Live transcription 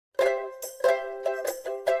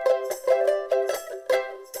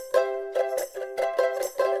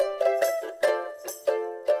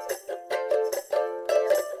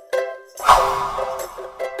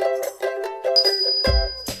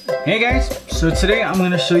Hey guys, so today I'm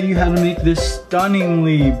going to show you how to make this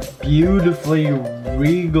stunningly, beautifully,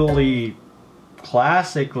 regally,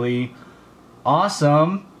 classically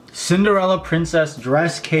awesome Cinderella princess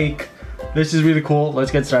dress cake. This is really cool.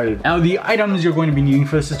 Let's get started. Now the items you're going to be needing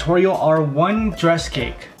for this tutorial are one dress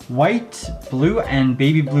cake, white, blue, and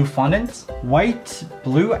baby blue fondant, white,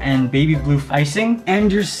 blue, and baby blue icing,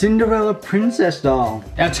 and your Cinderella princess doll.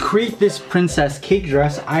 Now to create this princess cake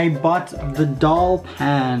dress, I bought the doll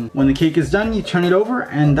pan. When the cake is done, you turn it over,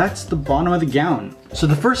 and that's the bottom of the gown. So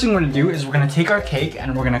the first thing we're gonna do is we're gonna take our cake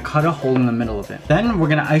and we're gonna cut a hole in the middle of it. Then we're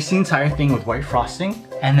gonna ice the entire thing with white frosting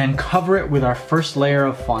and then cover it with our first layer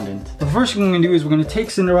of fondant. The first thing we're gonna do is we're gonna take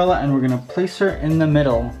Cinderella and we're gonna place her in the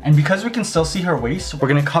middle. And because we can still see her waist, we're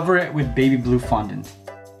gonna cover it with baby blue fondant.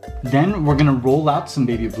 Then we're gonna roll out some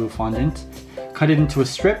baby blue fondant, cut it into a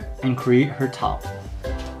strip, and create her top.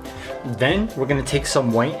 Then we're gonna take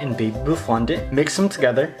some white and baby blue fondant, mix them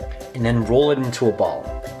together, and then roll it into a ball.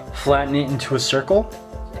 Flatten it into a circle,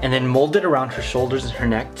 and then mold it around her shoulders and her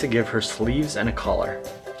neck to give her sleeves and a collar.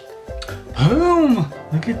 Boom!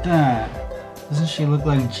 Look at that. Doesn't she look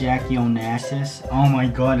like Jackie Onassis? Oh my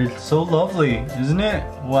god, it's so lovely, isn't it?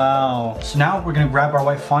 Wow. So now we're gonna grab our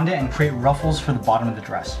white fondant and create ruffles for the bottom of the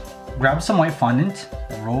dress. Grab some white fondant,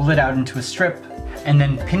 roll it out into a strip, and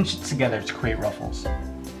then pinch it together to create ruffles.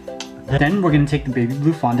 Then we're gonna take the baby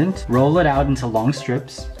blue fondant, roll it out into long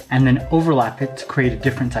strips, and then overlap it to create a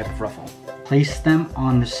different type of ruffle. Place them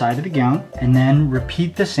on the side of the gown, and then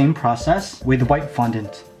repeat the same process with white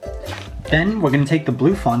fondant. Then we're gonna take the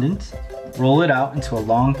blue fondant, roll it out into a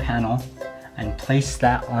long panel, and place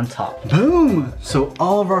that on top. Boom! So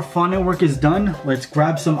all of our fondant work is done. Let's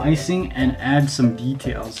grab some icing and add some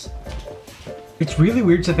details. It's really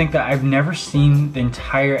weird to think that I've never seen the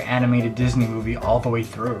entire animated Disney movie all the way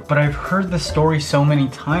through, but I've heard the story so many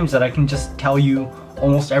times that I can just tell you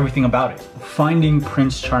almost everything about it. Finding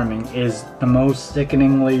Prince Charming is the most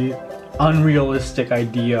sickeningly unrealistic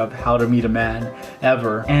idea of how to meet a man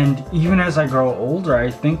ever. And even as I grow older, I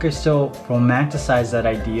think I still romanticize that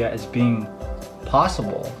idea as being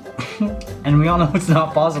possible. And we all know it's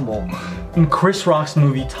not possible. In Chris Rock's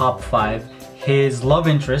movie Top 5, his love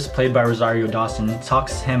interest, played by Rosario Dawson,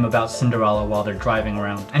 talks to him about Cinderella while they're driving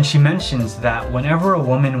around. And she mentions that whenever a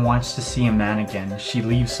woman wants to see a man again, she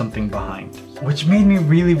leaves something behind. Which made me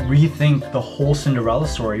really rethink the whole Cinderella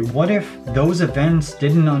story. What if those events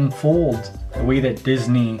didn't unfold the way that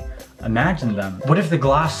Disney imagined them? What if the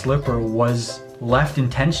glass slipper was left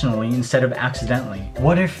intentionally instead of accidentally?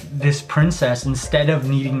 What if this princess, instead of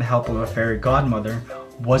needing the help of a fairy godmother,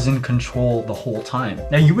 was in control the whole time?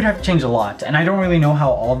 Now you would have to change a lot, and I don't really know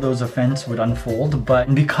how all those events would unfold,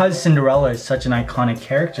 but because Cinderella is such an iconic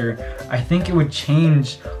character, I think it would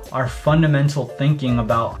change our fundamental thinking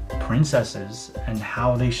about princesses and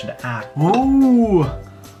how they should act. Whoa!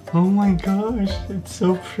 Oh my gosh, it's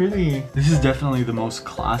so pretty. This is definitely the most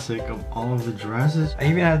classic of all of the dresses. I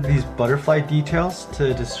even have these butterfly details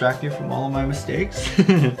to distract you from all of my mistakes.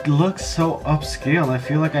 It looks so upscale. I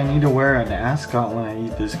feel like I need to wear an ascot when I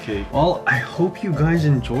eat this cake. Well, I hope you guys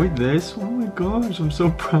enjoyed this. Oh my gosh, I'm so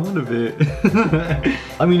proud of it.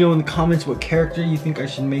 Let me know in the comments what character you think I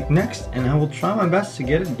should make next, and I will try my best to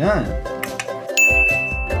get it done.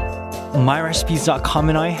 MyRecipes.com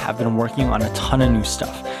and I have been working on a ton of new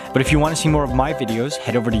stuff. But if you want to see more of my videos,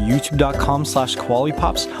 head over to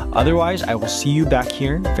youtube.com/Koalipops. Otherwise, I will see you back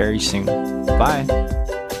here very soon. Bye.